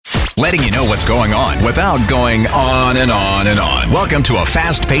letting you know what's going on without going on and on and on. Welcome to a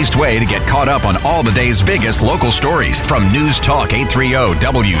fast-paced way to get caught up on all the day's biggest local stories from News Talk 830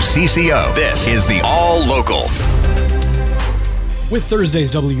 WCCO. This is the All Local. With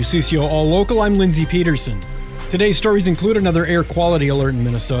Thursday's WCCO All Local, I'm Lindsey Peterson. Today's stories include another air quality alert in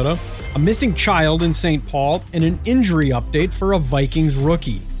Minnesota, a missing child in St. Paul, and an injury update for a Vikings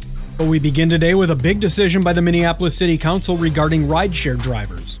rookie. But we begin today with a big decision by the Minneapolis City Council regarding rideshare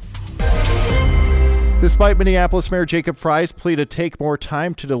drivers. Despite Minneapolis Mayor Jacob Frey's plea to take more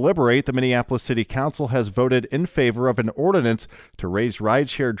time to deliberate, the Minneapolis City Council has voted in favor of an ordinance to raise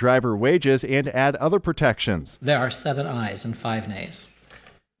rideshare driver wages and add other protections. There are 7 ayes and 5 nays.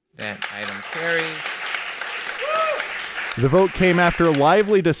 That item carries. The vote came after a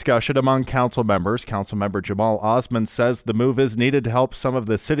lively discussion among council members. Councilmember Jamal Osman says the move is needed to help some of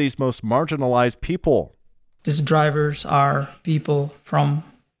the city's most marginalized people. These drivers are people from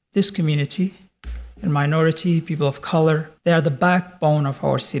this community and minority, people of color. They are the backbone of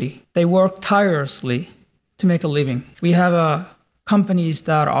our city. They work tirelessly to make a living. We have companies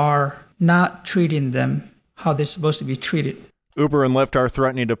that are not treating them how they're supposed to be treated. Uber and Lyft are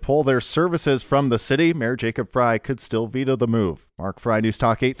threatening to pull their services from the city. Mayor Jacob Frey could still veto the move. Mark Frey, News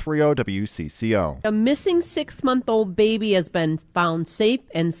Talk 830 WCCO. A missing 6-month-old baby has been found safe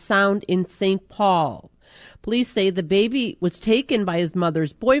and sound in St. Paul. Police say the baby was taken by his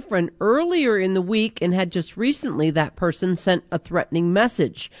mother's boyfriend earlier in the week and had just recently that person sent a threatening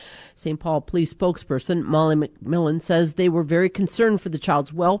message. St. Paul police spokesperson Molly McMillan says they were very concerned for the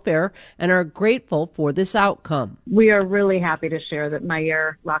child's welfare and are grateful for this outcome. We are really happy to share that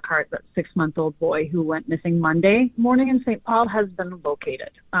Mayor Lockhart, that 6-month-old boy who went missing Monday morning in St. Paul, has been located.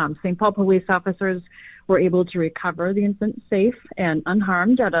 St. Paul police officers were able to recover the infant safe and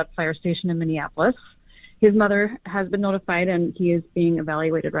unharmed at a fire station in Minneapolis. His mother has been notified, and he is being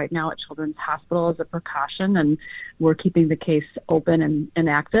evaluated right now at Children's Hospital as a precaution, and we're keeping the case open and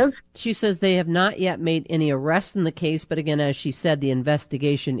active. She says they have not yet made any arrests in the case, but again, as she said, the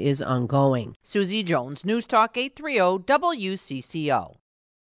investigation is ongoing. Susie Jones, News Talk 830 WCCO.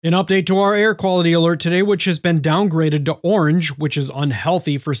 An update to our air quality alert today, which has been downgraded to orange, which is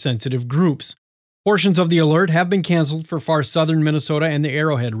unhealthy for sensitive groups. Portions of the alert have been canceled for far southern Minnesota and the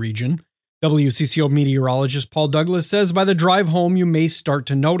Arrowhead region. WCCO meteorologist Paul Douglas says by the drive home, you may start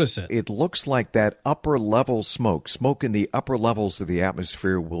to notice it. It looks like that upper level smoke in the upper levels of the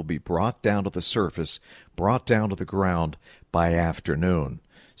atmosphere will be brought down to the surface, brought down to the ground by afternoon.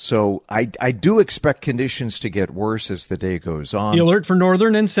 So I do expect conditions to get worse as the day goes on. The alert for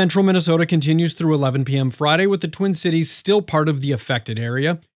northern and central Minnesota continues through 11 p.m. Friday, with the Twin Cities still part of the affected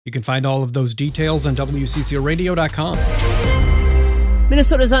area. You can find all of those details on WCCOradio.com.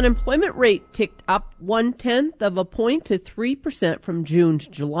 Minnesota's unemployment rate ticked up 0.1 of a point to 3% from June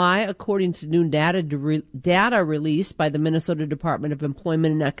to July, according to new data released by the Minnesota Department of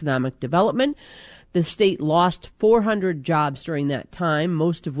Employment and Economic Development. The state lost 400 jobs during that time,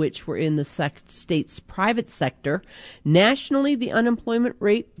 most of which were in the state's private sector. Nationally, the unemployment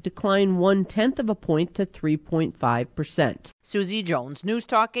rate declined 0.1 of a point to 3.5%. Susie Jones, News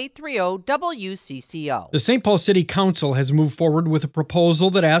Talk 830 WCCO. The St. Paul City Council has moved forward with a proposal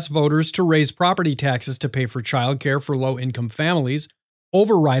that asks voters to raise property taxes to pay for childcare for low-income families,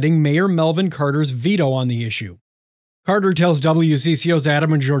 overriding Mayor Melvin Carter's veto on the issue. Carter tells WCCO's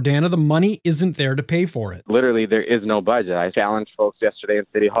Adam and Jordana the money isn't there to pay for it. Literally, there is no budget. I challenged folks yesterday in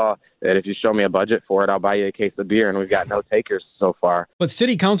City Hall that if you show me a budget for it, I'll buy you a case of beer, and we've got no takers so far. But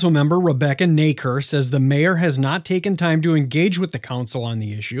City Council member Rebecca Naker says the mayor has not taken time to engage with the council on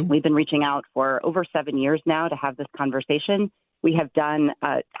the issue. We've been reaching out for over 7 years now to have this conversation. We have done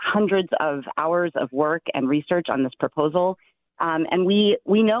hundreds of hours of work and research on this proposal. And we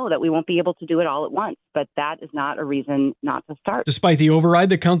know that we won't be able to do it all at once, but that is not a reason not to start. Despite the override,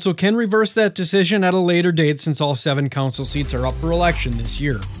 the council can reverse that decision at a later date since all 7 council seats are up for election this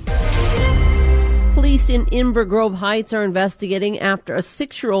year. Police in Inver Grove Heights are investigating after a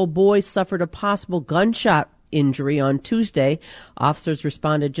 6-year-old boy suffered a possible gunshot injury on Tuesday. Officers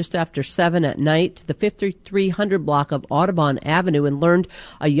responded just after 7 at night to the 5300 block of Audubon Avenue and learned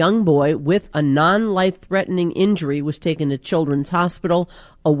a young boy with a non-life-threatening injury was taken to Children's Hospital.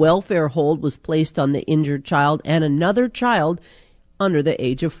 A welfare hold was placed on the injured child and another child under the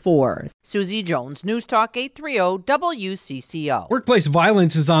age of 4. Susie Jones, News Talk 830 WCCO. Workplace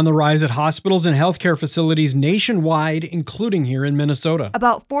violence is on the rise at hospitals and healthcare facilities nationwide, including here in Minnesota.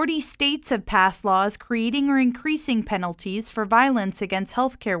 About 40 states have passed laws creating or increasing penalties for violence against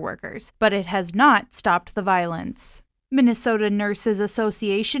healthcare workers, but it has not stopped the violence. Minnesota Nurses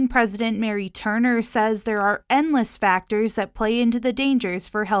Association President Mary Turner says there are endless factors that play into the dangers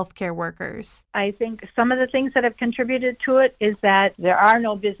for healthcare workers. I think some of the things that have contributed to it is that there are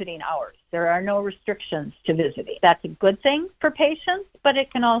no visiting hours. There are no restrictions to visiting. That's a good thing for patients, but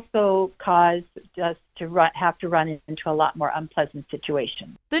it can also cause us to have to run into a lot more unpleasant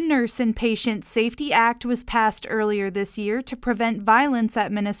situations. The Nurse and Patient Safety Act was passed earlier this year to prevent violence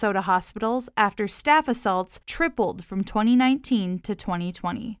at Minnesota hospitals after staff assaults tripled from 2019 to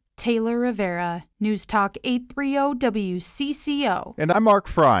 2020. Taylor Rivera, News Talk 830 WCCO. And I'm Mark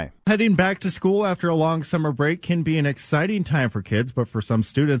Fry. Heading back to school after a long summer break can be an exciting time for kids, but for some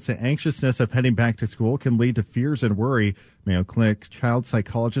students, the anxiousness of heading back to school can lead to fears and worry. Mayo Clinic child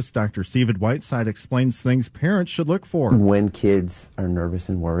psychologist Dr. Stephen Whiteside explains things parents should look for. When kids are nervous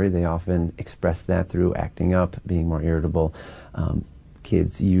and worried, they often express that through acting up, being more irritable.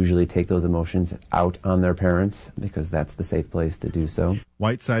 Kids usually take those emotions out on their parents because that's the safe place to do so.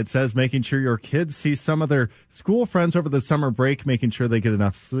 Whiteside says making sure your kids see some of their school friends over the summer break, making sure they get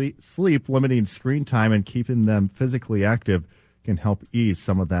enough sleep, limiting screen time, and keeping them physically active can help ease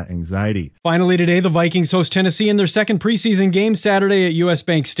some of that anxiety. Finally today, the Vikings host Tennessee in their second preseason game Saturday at US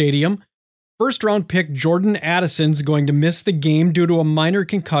Bank Stadium. First-round pick Jordan Addison's going to miss the game due to a minor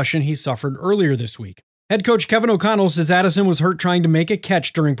concussion he suffered earlier this week. Head coach Kevin O'Connell says Addison was hurt trying to make a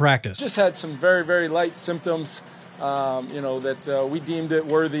catch during practice. Just had some very, very light symptoms, that we deemed it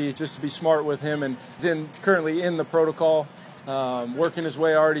worthy just to be smart with him. And he's currently in the protocol, working his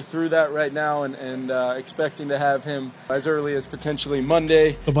way already through that right now and expecting to have him as early as potentially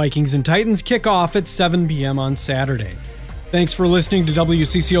Monday. The Vikings and Titans kick off at 7 p.m. on Saturday. Thanks for listening to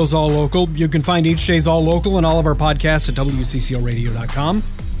WCCO's All Local. You can find each day's All Local and all of our podcasts at WCCOradio.com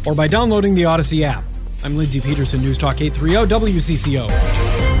or by downloading the Odyssey app. I'm Lindsey Peterson, News Talk 830 WCCO.